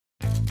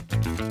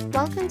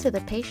Welcome to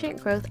the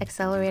Patient Growth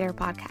Accelerator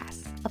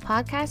podcast, a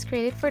podcast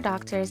created for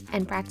doctors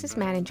and practice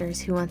managers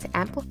who want to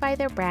amplify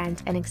their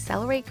brand and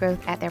accelerate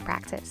growth at their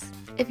practice.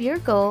 If your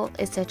goal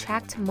is to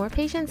attract more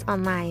patients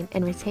online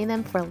and retain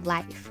them for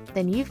life,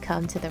 then you've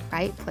come to the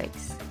right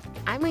place.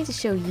 I'm going to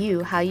show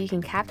you how you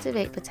can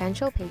captivate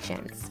potential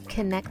patients,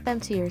 connect them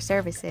to your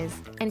services,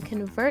 and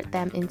convert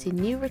them into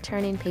new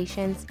returning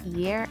patients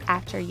year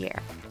after year.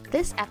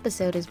 This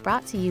episode is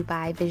brought to you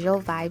by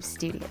Visual Vibes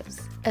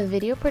Studios, a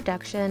video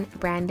production,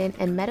 branding,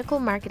 and medical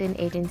marketing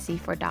agency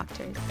for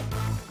doctors.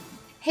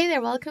 Hey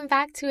there, welcome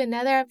back to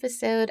another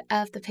episode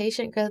of the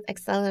Patient Growth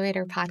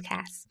Accelerator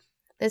podcast.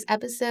 This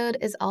episode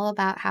is all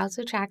about how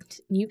to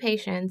attract new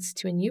patients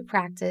to a new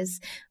practice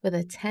with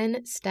a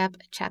 10-step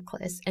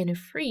checklist and a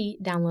free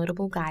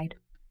downloadable guide.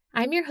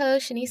 I'm your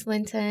host, Shanice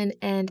Linton,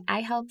 and I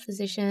help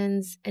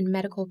physicians and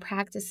medical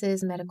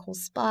practices, medical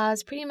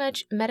spas, pretty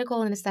much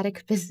medical and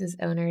aesthetic business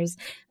owners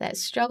that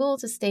struggle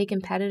to stay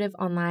competitive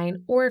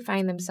online or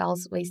find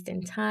themselves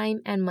wasting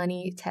time and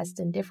money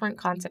testing different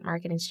content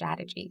marketing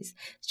strategies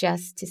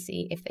just to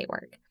see if they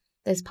work.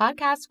 This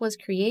podcast was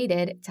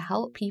created to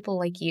help people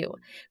like you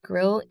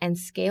grow and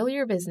scale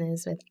your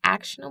business with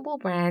actionable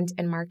brand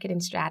and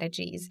marketing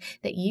strategies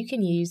that you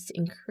can use to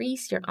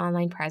increase your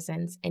online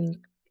presence and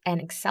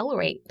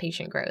accelerate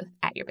patient growth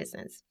at your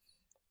business.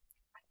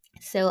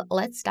 So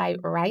let's dive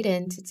right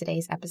into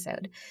today's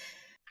episode.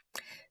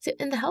 So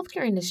in the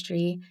healthcare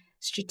industry,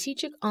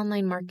 strategic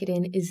online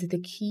marketing is the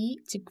key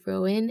to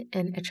growing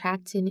and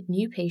attracting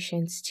new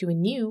patients to a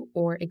new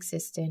or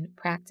existing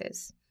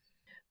practice.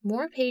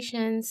 More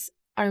patients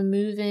are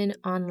moving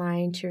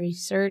online to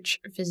research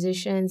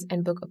physicians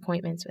and book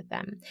appointments with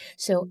them.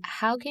 So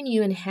how can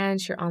you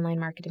enhance your online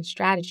marketing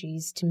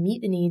strategies to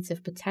meet the needs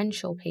of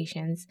potential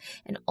patients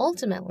and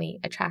ultimately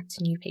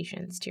attract new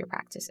patients to your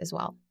practice as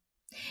well?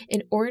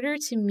 In order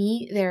to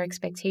meet their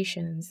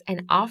expectations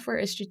and offer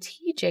a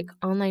strategic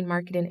online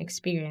marketing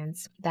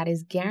experience that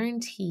is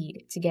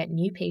guaranteed to get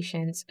new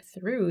patients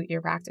through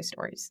your practice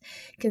doors,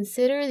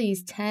 consider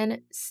these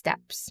 10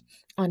 steps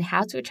on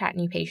how to attract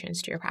new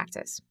patients to your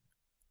practice.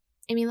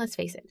 I mean, let's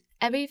face it,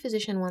 every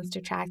physician wants to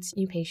attract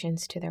new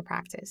patients to their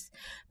practice.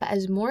 But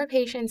as more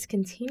patients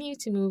continue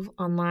to move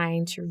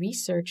online to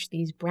research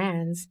these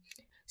brands,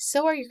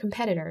 so are your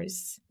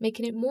competitors,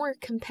 making it more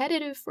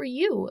competitive for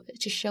you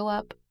to show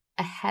up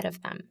ahead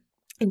of them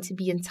and to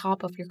be on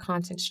top of your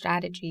content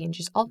strategy and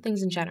just all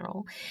things in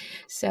general.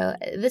 So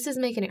this is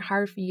making it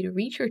hard for you to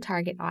reach your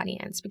target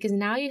audience because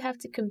now you have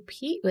to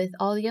compete with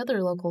all the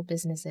other local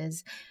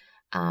businesses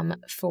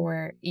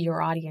for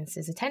your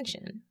audience's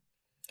attention.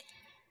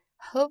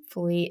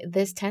 Hopefully,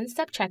 this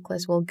 10-step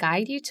checklist will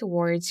guide you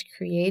towards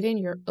creating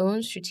your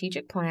own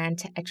strategic plan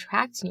to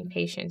attract new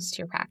patients to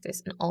your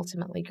practice and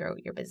ultimately grow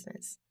your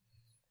business.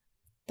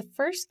 The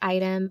first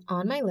item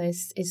on my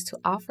list is to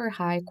offer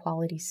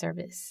high-quality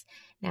service.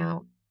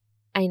 Now,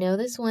 I know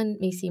this one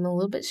may seem a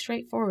little bit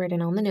straightforward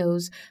and on the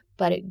nose,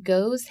 but it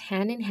goes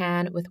hand in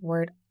hand with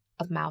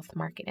word-of-mouth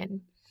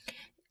marketing.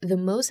 The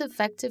most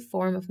effective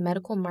form of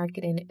medical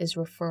marketing is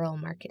referral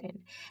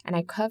marketing, and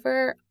I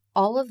cover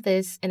all of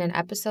this in an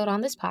episode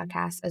on this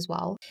podcast as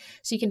well.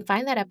 So you can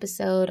find that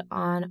episode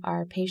on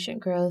our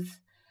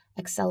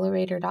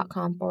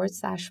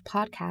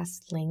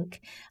patientgrowthaccelerator.com/podcast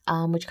link,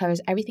 which covers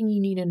everything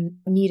you need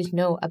to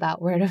know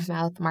about word of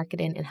mouth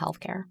marketing in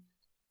healthcare.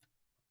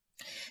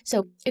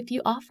 So if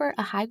you offer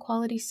a high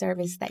quality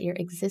service that your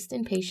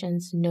existing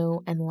patients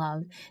know and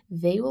love,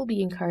 they will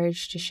be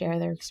encouraged to share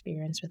their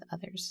experience with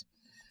others.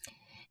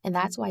 And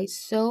that's why it's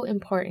so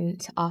important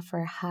to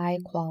offer high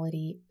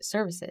quality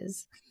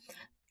services,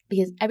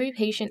 because every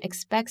patient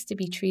expects to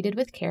be treated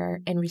with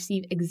care and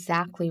receive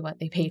exactly what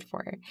they paid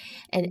for.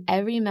 And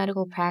every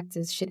medical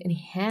practice should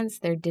enhance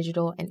their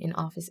digital and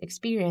in-office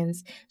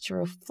experience to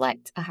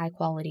reflect a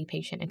high-quality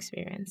patient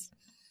experience.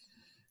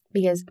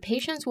 Because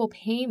patients will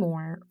pay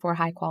more for a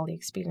high-quality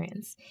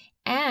experience.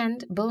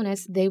 And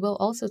bonus, they will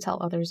also tell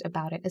others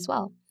about it as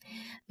well.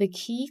 The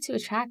key to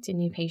attracting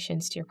new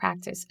patients to your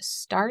practice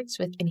starts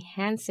with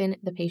enhancing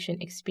the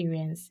patient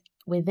experience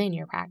within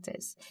your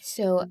practice.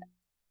 So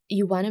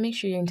you want to make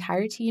sure your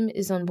entire team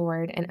is on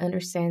board and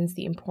understands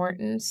the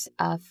importance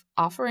of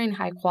offering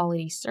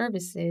high-quality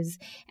services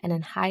and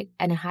a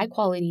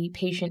high-quality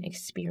patient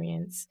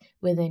experience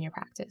within your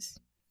practice.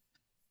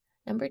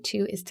 Number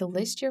 2 is to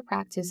list your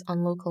practice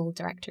on local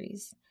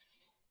directories.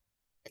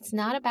 It's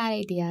not a bad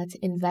idea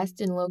to invest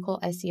in local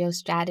SEO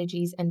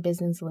strategies and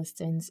business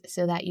listings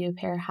so that you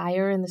appear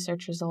higher in the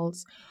search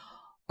results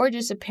or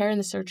just appear in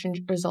the search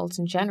results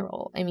in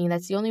general. I mean,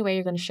 that's the only way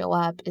you're going to show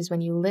up is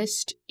when you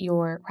list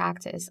your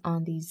practice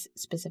on these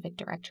specific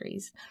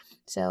directories.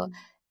 So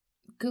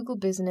Google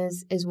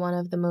Business is one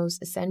of the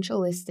most essential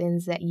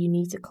listings that you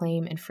need to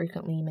claim and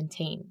frequently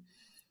maintain.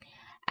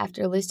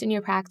 After listing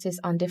your practice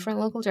on different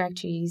local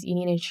directories, you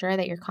need to ensure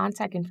that your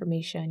contact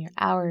information, your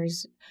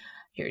hours,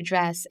 your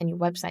address, and your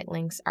website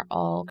links are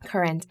all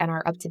current and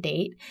are up to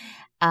date.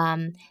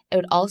 It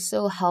would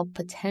also help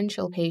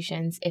potential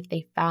patients if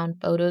they found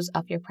photos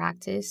of your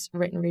practice,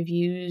 written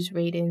reviews,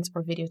 ratings,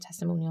 or video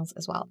testimonials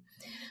as well.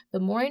 The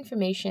more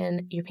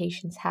information your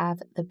patients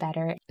have, the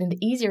better, and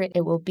the easier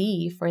it will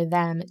be for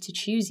them to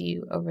choose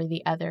you over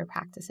the other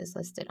practices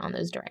listed on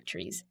those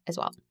directories as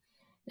well.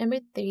 Number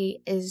 3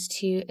 is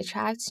to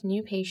attract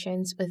new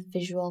patients with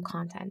visual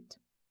content.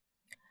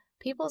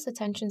 People's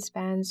attention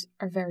spans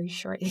are very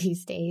short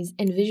these days,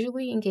 and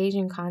visually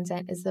engaging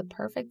content is the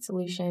perfect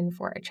solution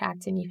for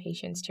attracting new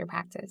patients to your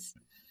practice.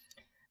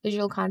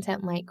 Visual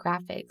content like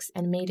graphics,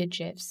 animated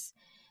GIFs,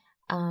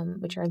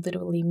 which are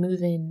literally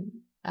moving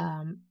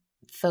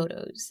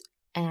photos,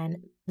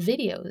 and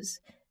videos.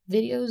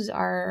 Videos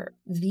are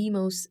the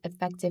most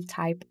effective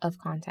type of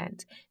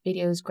content.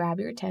 Videos grab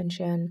your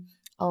attention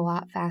a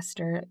lot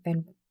faster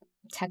than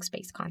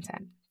text-based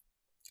content.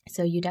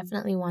 So you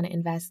definitely want to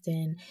invest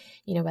in,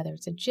 whether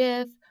it's a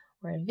GIF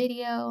or a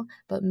video,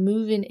 but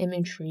moving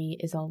imagery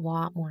is a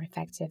lot more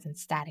effective than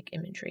static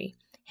imagery,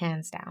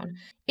 hands down.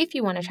 If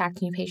you want to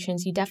attract new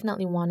patients, you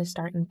definitely want to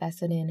start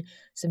investing in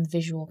some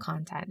visual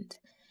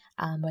content,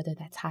 whether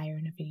that's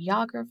hiring a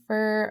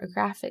videographer, a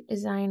graphic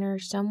designer,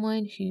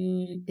 someone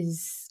who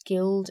is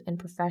skilled and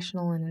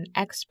professional and an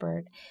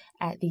expert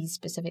at these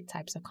specific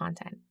types of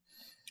content.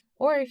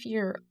 Or if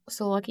you're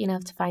so lucky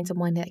enough to find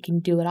someone that can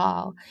do it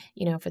all,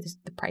 for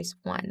the price of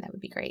one, that would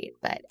be great.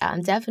 But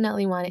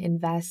definitely want to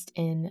invest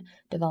in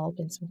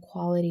developing some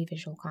quality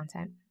visual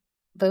content.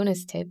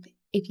 Bonus tip,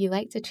 if you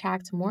like to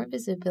attract more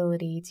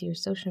visibility to your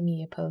social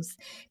media posts,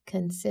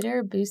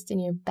 consider boosting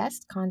your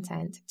best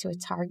content to a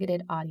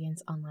targeted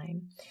audience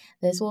online.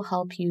 This will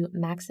help you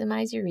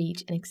maximize your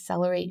reach and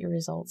accelerate your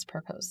results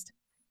per post.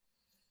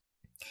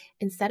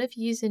 Instead of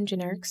using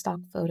generic stock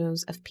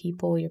photos of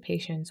people your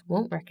patients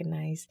won't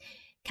recognize,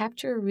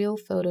 capture real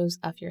photos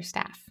of your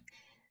staff.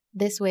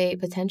 This way,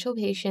 potential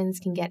patients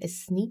can get a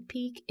sneak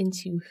peek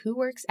into who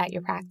works at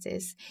your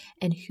practice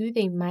and who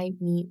they might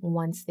meet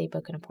once they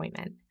book an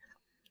appointment.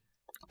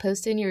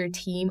 Posting your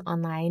team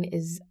online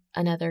is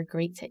another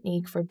great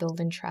technique for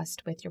building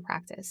trust with your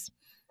practice.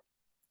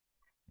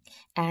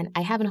 And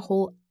I have a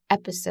whole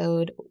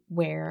episode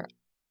where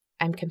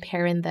I'm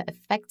comparing the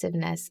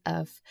effectiveness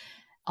of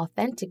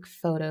authentic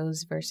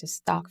photos versus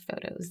stock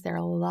photos. There are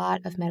a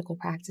lot of medical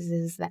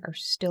practices that are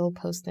still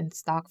posting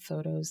stock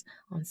photos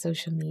on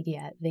social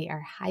media. They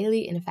are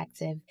highly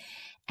ineffective,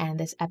 and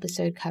this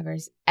episode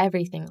covers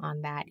everything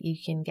on that. You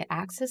can get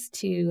access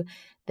to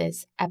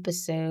this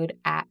episode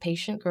at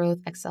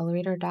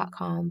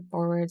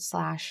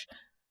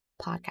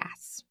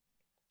patientgrowthaccelerator.com/podcasts.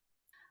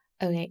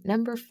 Okay,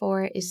 number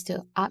 4 is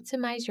to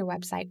optimize your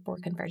website for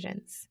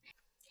conversions.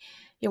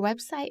 Your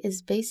website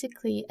is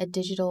basically a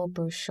digital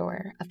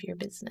brochure of your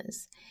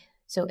business.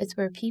 So it's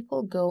where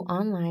people go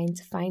online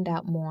to find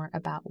out more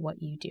about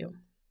what you do.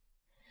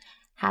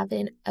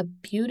 Having a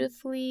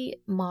beautifully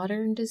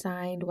modern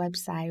designed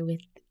website with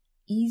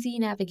easy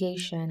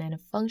navigation and a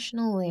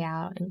functional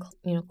layout and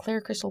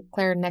crystal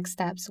clear next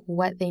steps,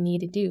 what they need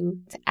to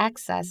do to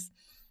access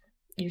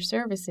your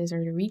services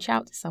or to reach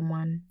out to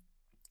someone,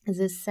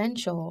 is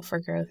essential for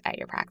growth at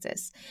your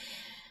practice.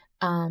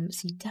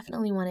 So you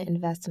definitely want to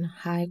invest in a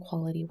high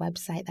quality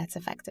website that's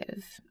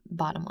effective,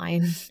 bottom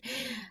line.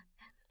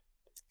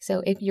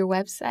 So if your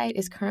website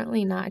is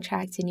currently not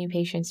attracting new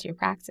patients to your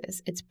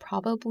practice, it's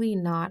probably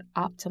not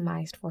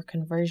optimized for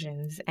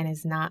conversions and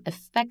is not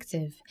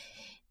effective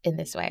in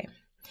this way.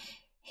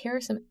 Here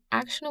are some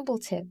actionable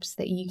tips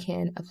that you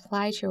can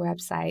apply to your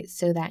website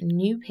so that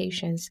new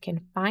patients can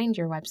find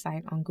your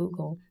website on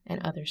Google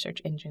and other search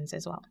engines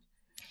as well.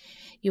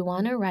 You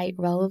want to write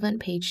relevant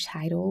page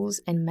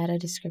titles and meta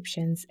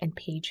descriptions and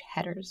page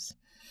headers.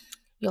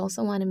 You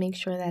also want to make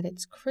sure that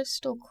it's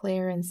crystal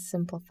clear and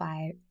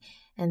simplified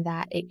and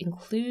that it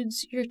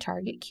includes your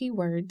target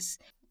keywords.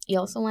 You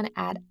also want to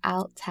add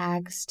alt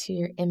tags to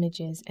your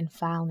images and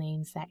file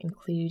names that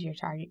include your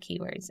target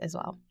keywords as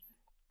well.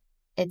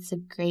 It's a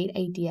great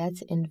idea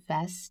to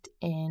invest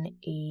in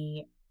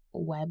a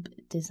web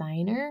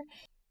designer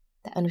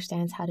that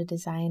understands how to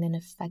design an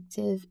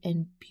effective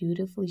and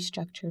beautifully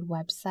structured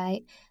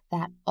website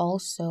that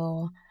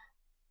also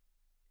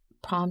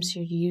prompts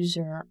your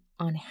user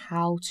on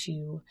how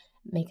to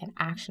make an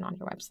action on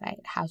your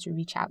website, how to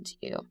reach out to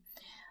you.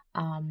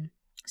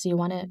 So you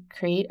want to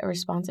create a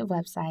responsive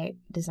website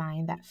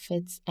design that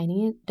fits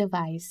any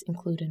device,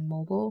 including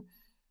mobile,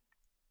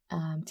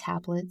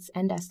 tablets,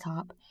 and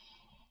desktop.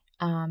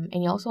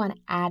 And you also want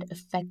to add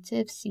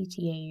effective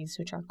CTAs,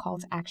 which are call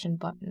to action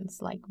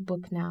buttons like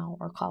book now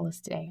or call us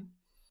today.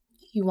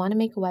 You want to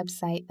make a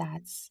website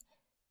that's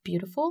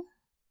beautiful,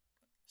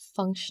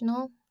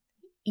 functional,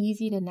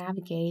 easy to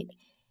navigate,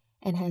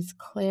 and has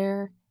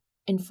clear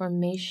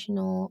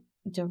informational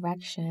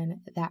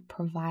direction that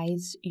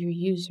provides your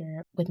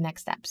user with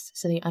next steps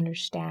so they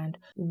understand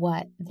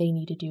what they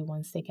need to do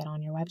once they get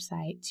on your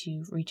website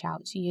to reach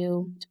out to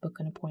you, to book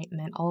an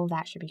appointment. All of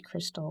that should be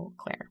crystal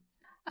clear.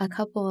 A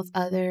couple of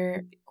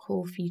other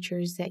cool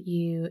features that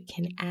you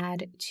can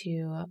add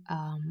to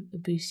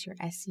boost your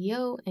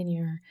SEO and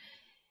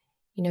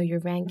your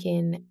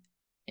ranking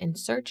in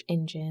search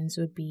engines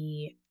would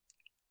be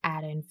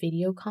add in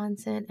video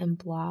content and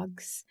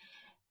blogs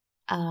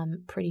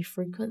pretty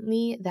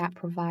frequently that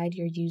provide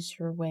your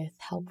user with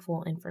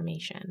helpful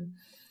information.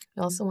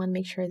 You also want to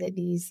make sure that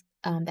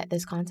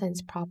this content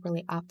is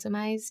properly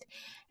optimized,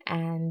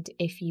 and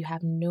if you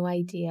have no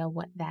idea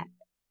what that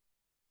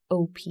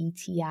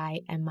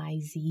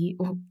OPTIMIZE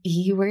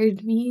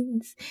word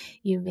means,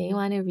 you may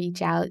want to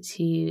reach out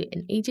to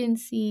an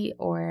agency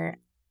or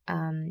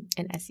an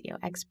SEO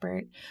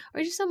expert,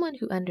 or just someone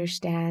who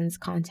understands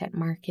content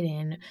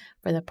marketing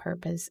for the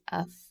purpose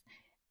of,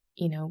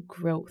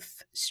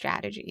 growth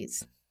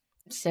strategies.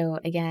 So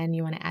again,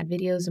 you want to add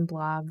videos and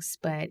blogs,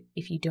 but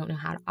if you don't know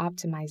how to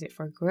optimize it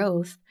for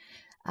growth,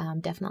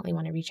 definitely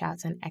want to reach out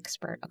to an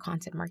expert, a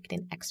content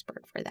marketing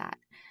expert for that.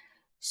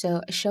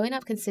 So showing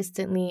up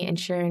consistently and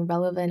sharing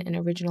relevant and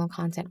original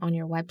content on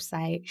your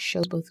website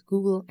shows both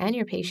Google and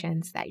your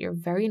patients that you're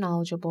very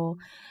knowledgeable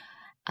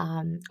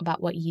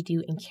about what you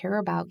do and care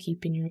about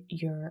keeping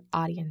your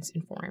audience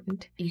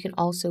informed. You can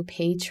also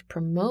pay to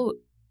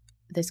promote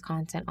this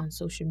content on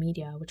social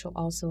media, which will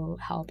also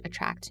help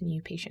attract new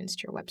patients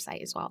to your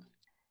website as well.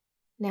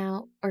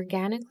 Now,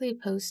 organically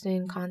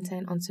posting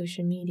content on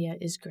social media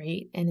is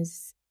great and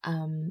is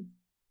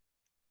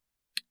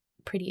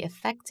pretty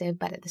effective,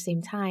 but at the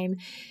same time,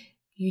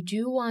 you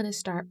do want to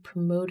start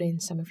promoting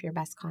some of your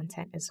best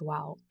content as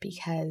well,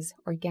 because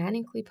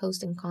organically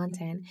posting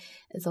content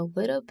is a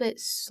little bit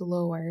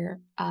slower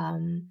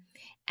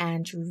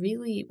and to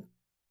really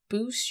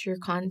boost your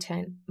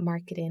content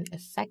marketing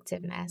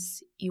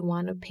effectiveness, you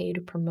want to pay to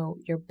promote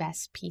your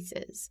best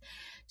pieces.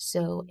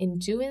 So in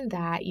doing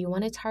that, you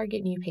want to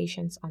target new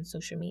patients on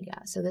social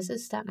media. So this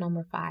is step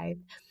number 5.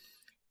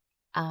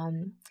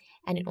 And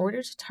in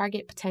order to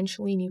target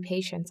potentially new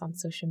patients on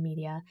social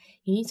media,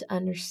 you need to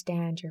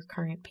understand your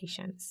current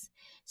patients.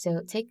 So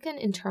take an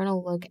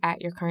internal look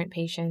at your current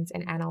patients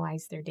and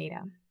analyze their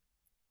data.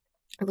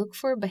 Look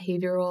for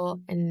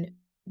behavioral and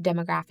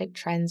demographic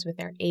trends with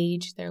their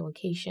age, their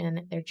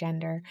location, their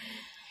gender.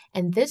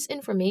 And this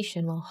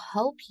information will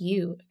help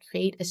you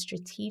create a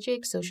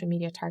strategic social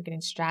media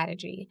targeting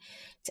strategy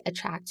to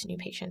attract new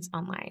patients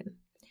online.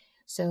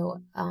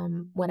 So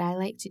what I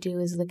like to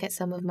do is look at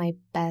some of my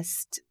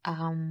best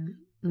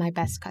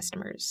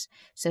customers.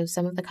 So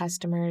some of the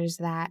customers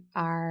that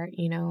are,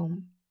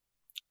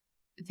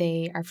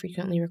 they are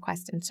frequently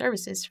requesting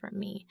services from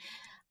me.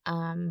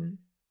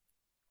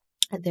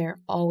 They're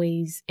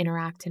always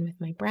interacting with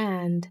my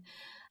brand.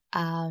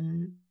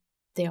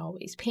 They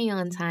always pay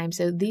on time.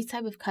 So these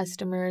type of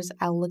customers,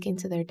 I'll look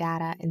into their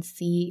data and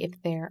see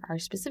if there are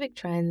specific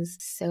trends.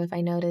 So if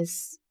I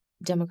notice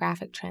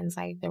demographic trends,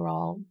 like they're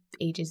all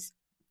ages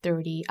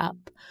 30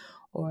 up,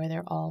 or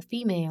they're all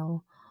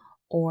female,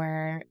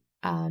 or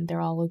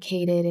they're all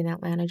located in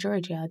Atlanta,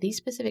 Georgia. These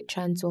specific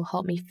trends will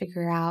help me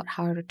figure out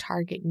how to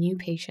target new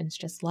patients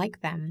just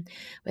like them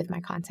with my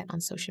content on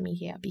social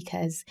media,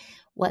 because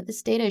what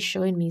this data is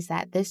showing me is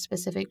that this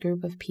specific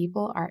group of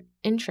people are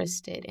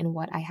interested in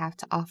what I have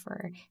to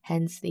offer.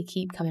 Hence, they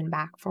keep coming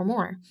back for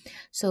more.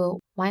 So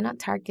why not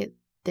target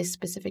this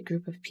specific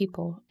group of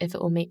people if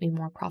it will make me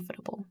more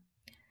profitable?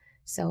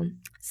 So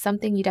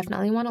something you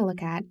definitely want to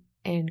look at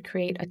and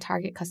create a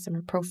target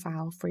customer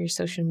profile for your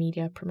social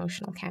media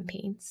promotional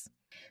campaigns.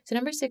 So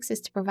number 6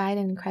 is to provide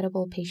an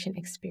incredible patient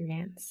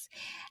experience.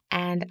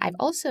 And I've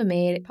also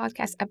made a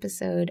podcast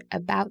episode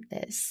about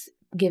this,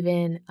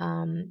 giving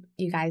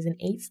you guys an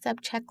 8-step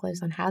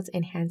checklist on how to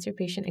enhance your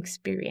patient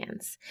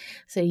experience.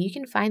 So you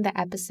can find the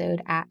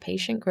episode at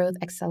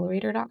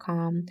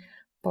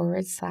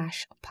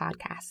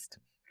patientgrowthaccelerator.com/podcast.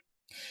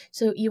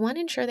 So you want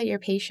to ensure that your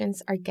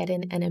patients are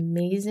getting an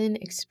amazing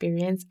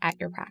experience at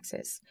your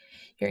practice.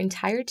 Your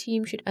entire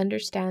team should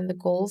understand the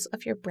goals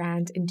of your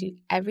brand and do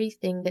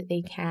everything that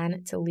they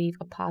can to leave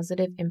a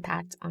positive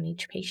impact on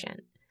each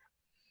patient.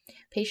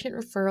 Patient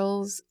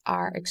referrals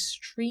are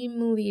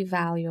extremely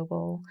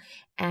valuable,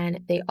 and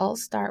they all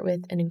start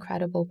with an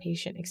incredible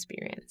patient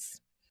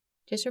experience.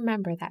 Just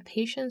remember that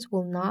patients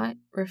will not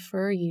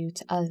refer you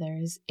to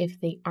others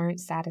if they aren't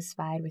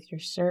satisfied with your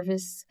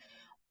service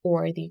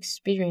or the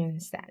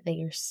experience that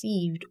they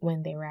received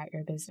when they were at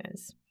your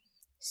business.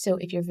 So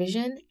if your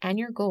vision and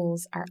your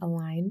goals are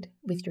aligned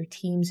with your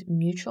team's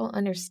mutual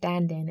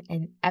understanding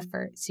and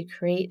effort to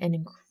create an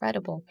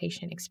incredible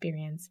patient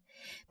experience,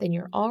 then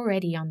you're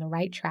already on the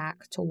right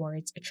track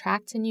towards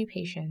attracting new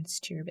patients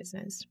to your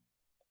business.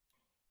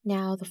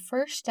 Now, the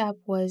first step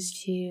was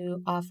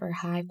to offer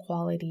high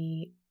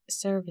quality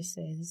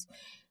services.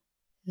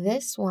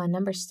 This one,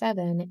 number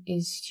 7,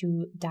 is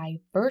to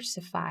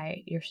diversify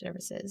your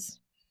services.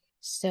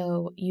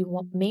 So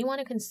you may want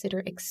to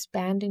consider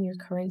expanding your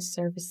current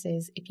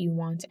services if you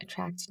want to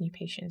attract new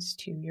patients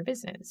to your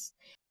business.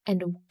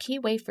 And a key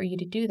way for you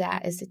to do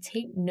that is to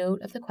take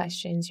note of the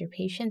questions your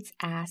patients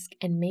ask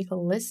and make a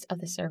list of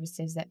the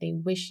services that they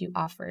wish you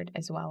offered,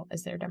 as well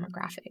as their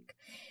demographic.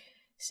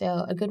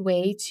 So a good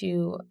way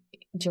to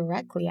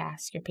directly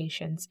ask your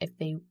patients if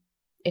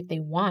they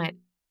want,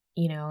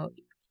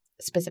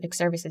 specific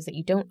services that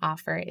you don't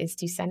offer is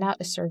to send out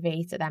a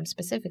survey to them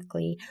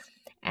specifically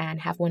and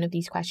have one of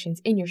these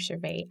questions in your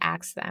survey.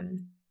 Ask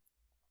them,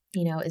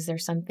 is there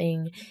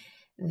something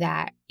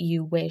that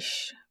you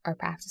wish our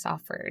practice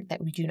offered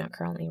that we do not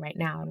currently right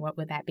now, and what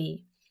would that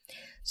be?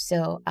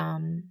 So,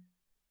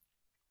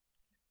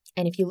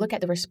 and if you look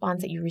at the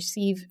response that you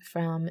receive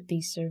from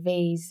these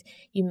surveys,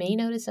 you may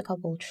notice a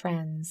couple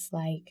trends.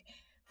 Like,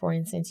 for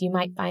instance, you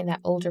might find that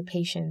older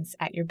patients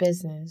at your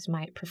business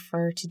might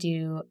prefer to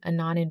do a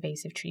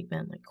non-invasive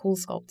treatment like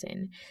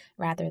CoolSculpting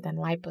rather than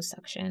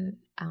liposuction,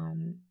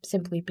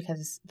 simply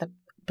because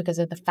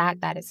of the fact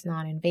that it's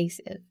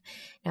non-invasive.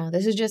 Now,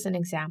 this is just an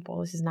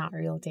example. This is not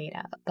real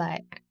data,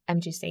 but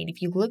I'm just saying,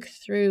 if you look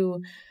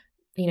through,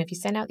 if you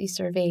send out these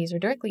surveys or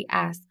directly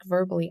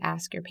verbally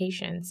ask your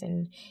patients,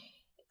 and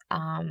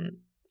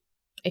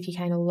if you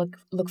kind of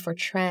look for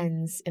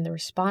trends in the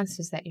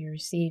responses that you're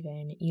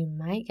receiving, you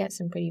might get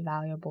some pretty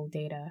valuable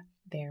data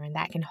there, and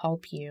that can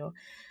help you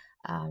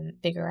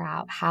figure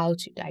out how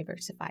to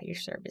diversify your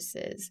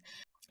services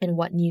and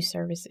what new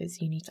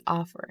services you need to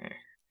offer.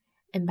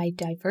 And by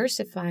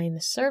diversifying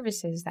the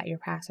services that your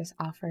practice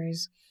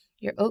offers,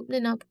 you're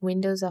opening up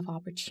windows of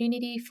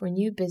opportunity for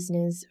new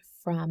business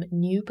from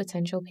new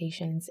potential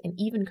patients and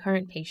even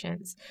current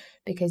patients,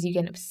 because you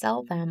can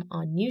upsell them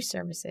on new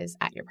services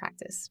at your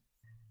practice.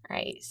 All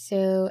right,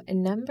 so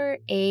number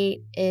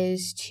 8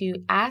 is to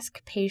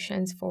ask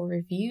patients for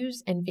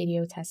reviews and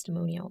video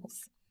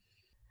testimonials.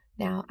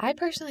 Now, I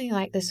personally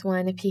like this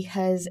one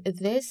because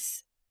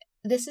this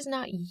is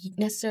not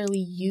necessarily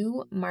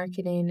you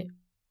marketing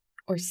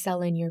or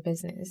selling your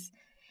business.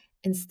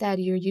 Instead,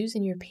 you're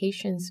using your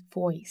patient's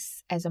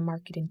voice as a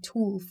marketing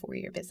tool for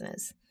your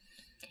business.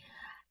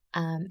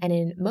 And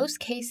in most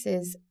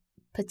cases,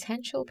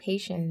 potential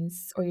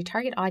patients or your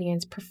target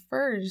audience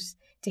prefers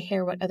to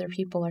hear what other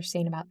people are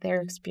saying about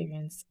their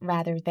experience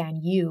rather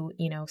than you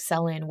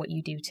selling what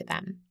you do to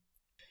them.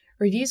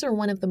 Reviews are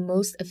one of the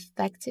most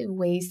effective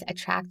ways to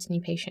attract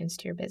new patients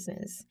to your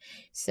business.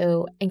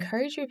 So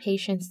encourage your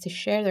patients to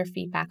share their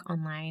feedback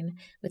online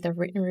with a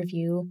written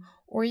review,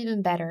 or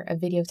even better, a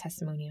video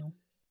testimonial.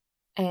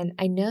 And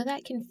I know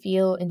that can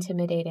feel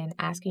intimidating,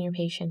 asking your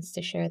patients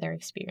to share their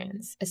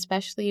experience,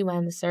 especially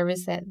when the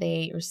service that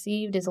they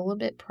received is a little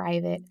bit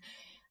private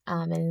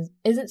and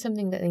isn't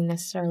something that they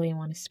necessarily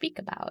want to speak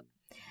about.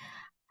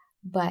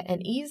 But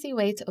an easy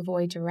way to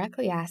avoid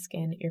directly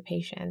asking your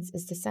patients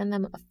is to send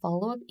them a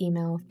follow-up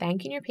email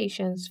thanking your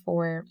patients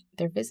for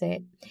their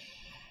visit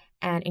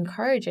and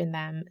encouraging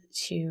them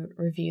to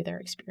review their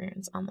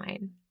experience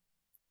online.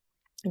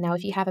 Now,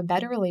 if you have a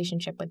better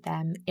relationship with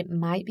them, it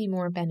might be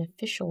more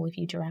beneficial if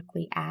you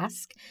directly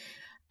ask,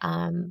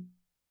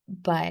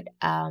 but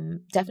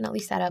definitely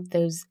set up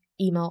those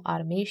email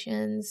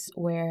automations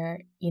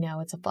where,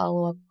 it's a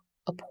follow-up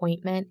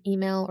appointment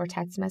email or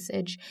text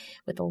message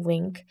with a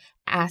link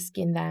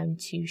asking them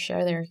to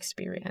share their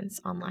experience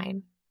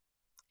online.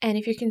 And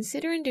if you're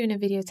considering doing a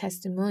video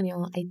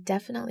testimonial, I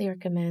definitely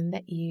recommend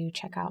that you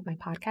check out my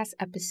podcast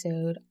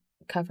episode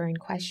covering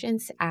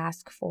questions to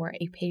ask for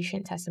a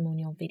patient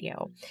testimonial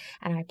video.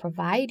 And I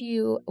provide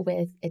you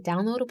with a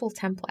downloadable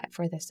template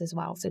for this as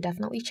well. So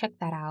definitely check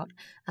that out.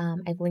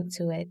 I've linked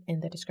to it in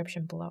the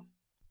description below.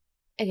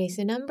 Okay,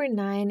 so number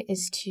 9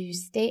 is to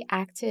stay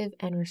active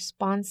and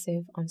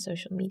responsive on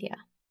social media.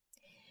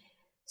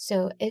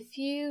 So if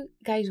you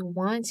guys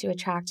want to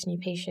attract new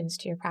patients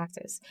to your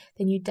practice,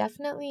 then you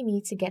definitely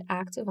need to get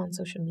active on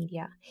social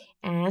media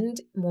and,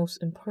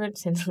 most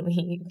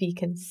importantly, be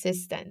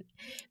consistent,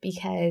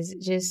 because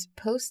just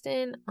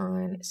posting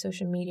on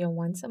social media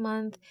once a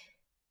month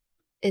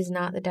is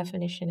not the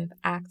definition of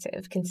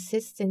active.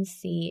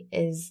 Consistency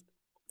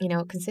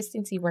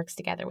works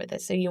together with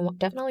it. So you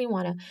definitely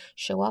want to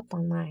show up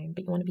online,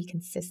 but you want to be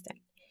consistent.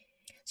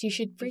 So you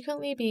should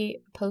frequently be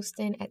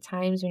posting at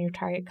times when your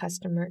target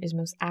customer is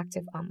most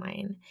active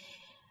online.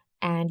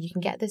 And you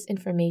can get this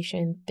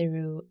information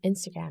through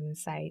Instagram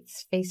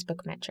Insights,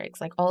 Facebook metrics,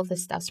 like all of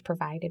this stuff's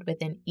provided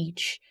within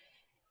each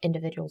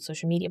individual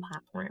social media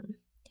platform.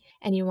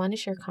 And you want to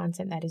share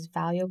content that is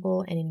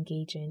valuable and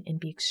engaging and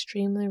be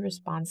extremely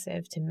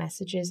responsive to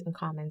messages and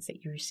comments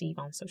that you receive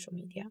on social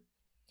media.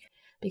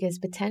 Because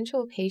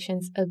potential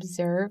patients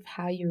observe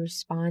how you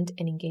respond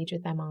and engage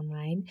with them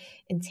online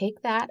and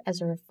take that as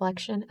a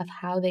reflection of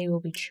how they will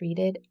be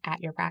treated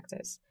at your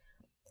practice.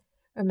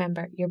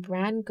 Remember, your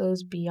brand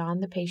goes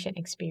beyond the patient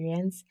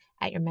experience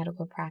at your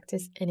medical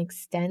practice and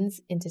extends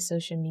into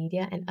social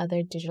media and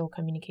other digital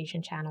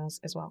communication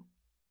channels as well.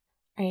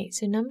 All right,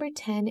 so number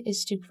 10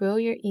 is to grow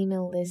your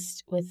email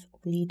list with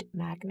lead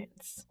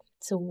magnets.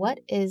 So what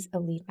is a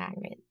lead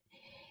magnet?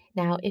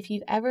 Now, if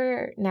you've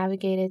ever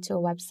navigated to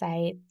a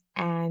website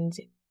and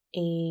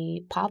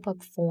a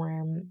pop-up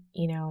form,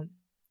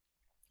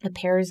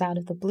 appears out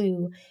of the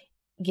blue,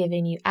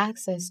 giving you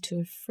access to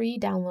a free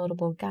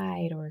downloadable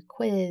guide or a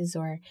quiz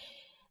or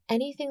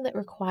anything that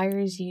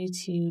requires you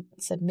to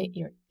submit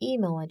your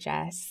email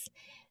address,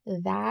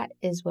 That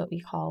is what we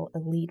call a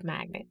lead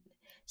magnet.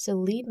 So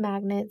lead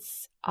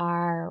magnets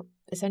are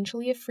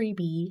essentially a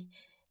freebie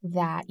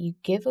that you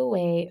give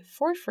away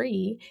for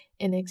free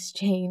in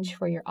exchange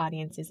for your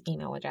audience's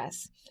email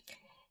address.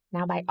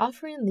 Now, by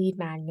offering lead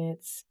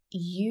magnets,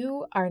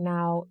 you are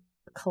now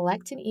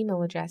collecting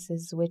email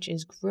addresses, which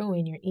is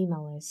growing your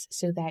email list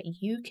so that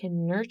you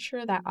can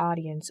nurture that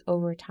audience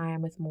over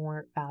time with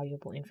more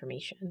valuable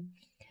information.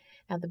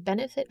 Now, the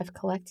benefit of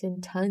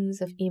collecting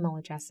tons of email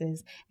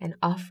addresses and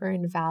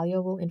offering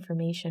valuable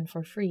information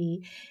for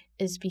free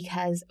is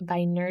because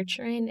by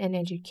nurturing and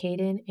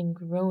educating and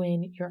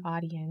growing your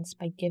audience,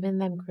 by giving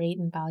them great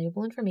and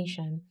valuable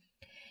information,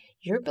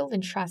 you're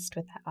building trust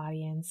with that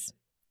audience.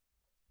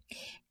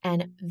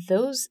 And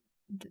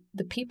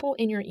the people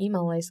in your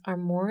email list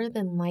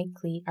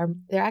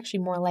they're actually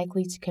more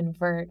likely to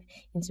convert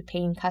into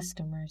paying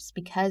customers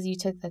because you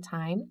took the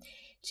time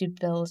to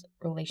build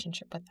a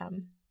relationship with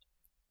them.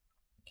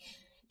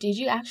 Did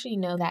you actually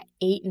know that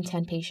 8 in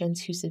 10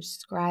 patients who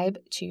subscribe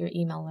to your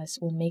email list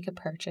will make a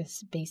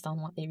purchase based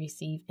on what they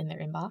receive in their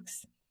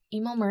inbox?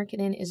 Email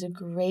marketing is a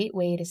great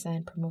way to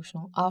send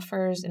promotional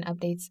offers and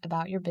updates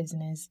about your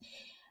business,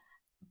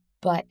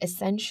 but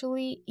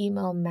essentially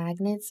email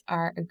magnets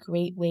are a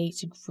great way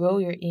to grow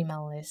your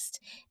email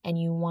list,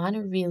 and you want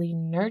to really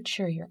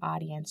nurture your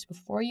audience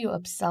before you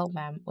upsell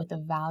them with a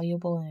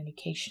valuable and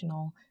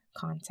educational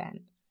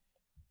content.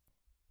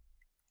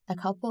 A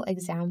couple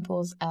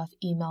examples of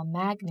email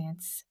lead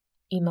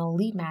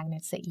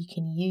magnets that you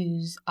can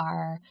use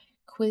are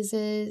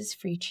quizzes,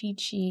 free cheat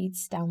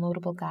sheets,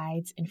 downloadable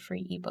guides, and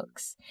free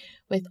ebooks.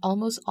 With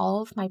almost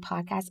all of my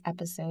podcast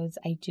episodes,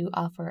 I do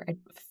offer a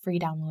free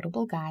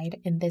downloadable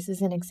guide, and this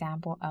is an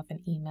example of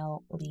an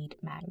email lead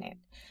magnet.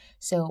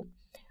 So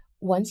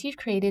once you've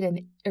created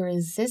an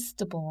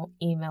irresistible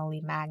email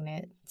lead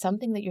magnet,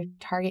 something that your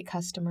target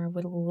customer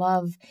would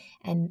love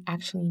and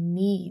actually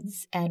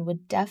needs and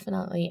would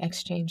definitely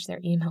exchange their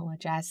email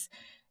address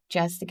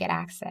just to get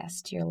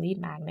access to your lead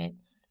magnet,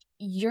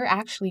 you're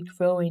actually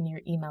growing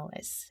your email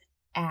list.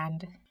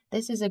 And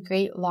this is a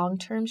great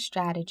long-term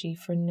strategy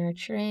for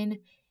nurturing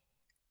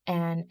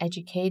and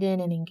educating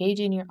and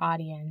engaging your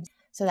audience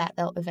so that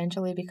they'll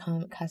eventually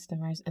become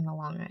customers in the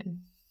long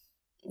run.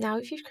 Now,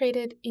 if you've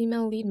created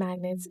email lead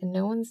magnets and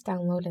no one's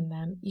downloading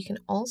them, you can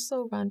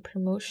also run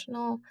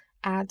promotional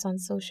ads on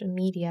social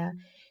media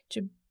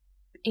to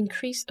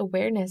increase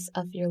awareness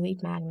of your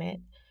lead magnet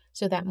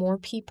so that more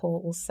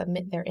people will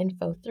submit their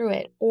info through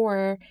it,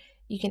 or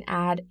you can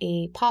add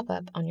a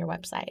pop-up on your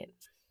website.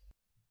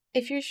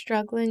 If you're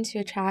struggling to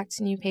attract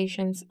new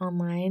patients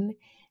online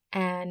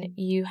and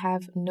you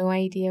have no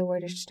idea where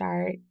to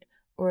start,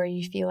 or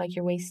you feel like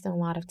you're wasting a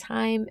lot of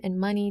time and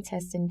money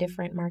testing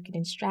different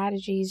marketing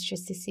strategies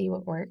just to see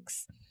what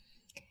works,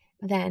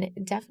 then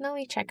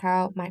definitely check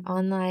out my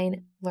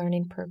online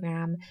learning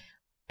program,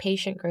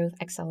 Patient Growth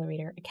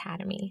Accelerator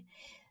Academy.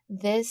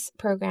 This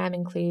program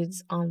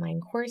includes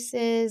online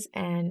courses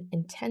and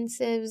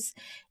intensives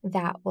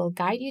that will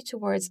guide you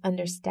towards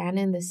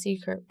understanding the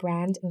secret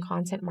brand and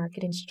content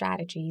marketing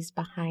strategies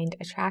behind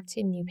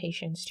attracting new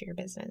patients to your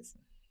business.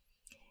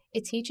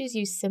 It teaches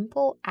you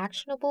simple,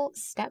 actionable,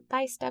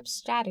 step-by-step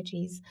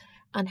strategies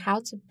on how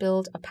to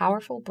build a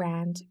powerful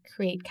brand,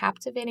 create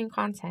captivating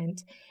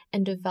content,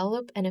 and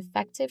develop an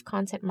effective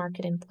content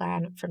marketing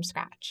plan from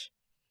scratch.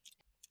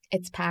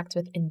 It's packed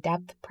with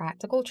in-depth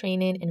practical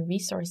training and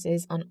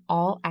resources on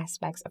all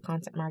aspects of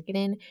content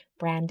marketing,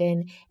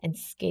 branding, and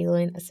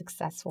scaling a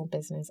successful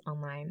business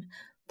online.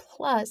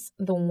 Plus,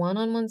 the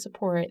one-on-one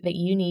support that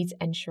you need to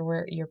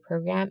ensure your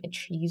program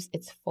achieves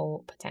its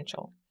full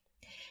potential.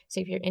 So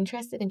if you're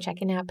interested in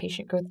checking out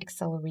Patient Growth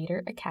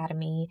Accelerator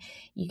Academy,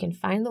 you can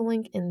find the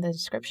link in the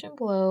description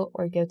below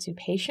or go to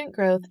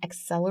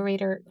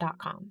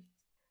patientgrowthaccelerator.com.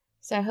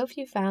 So I hope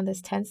you found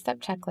this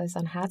 10-step checklist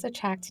on how to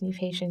attract new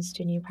patients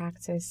to a new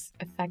practice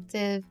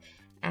effective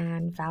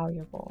and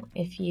valuable.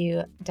 If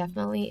you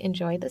definitely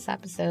enjoyed this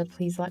episode,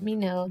 please let me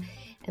know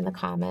in the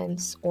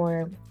comments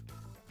or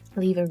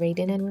leave a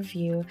rating and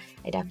review.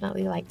 I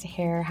definitely like to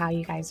hear how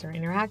you guys are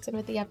interacting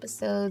with the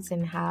episodes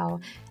and how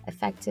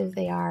effective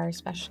they are,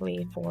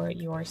 especially for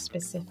your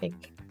specific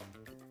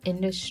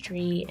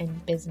industry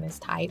and business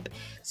type.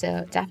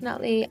 So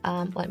definitely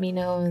let me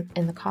know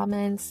in the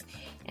comments.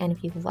 And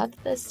if you loved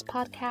this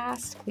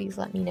podcast, please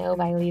let me know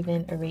by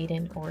leaving a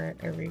rating or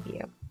a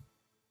review.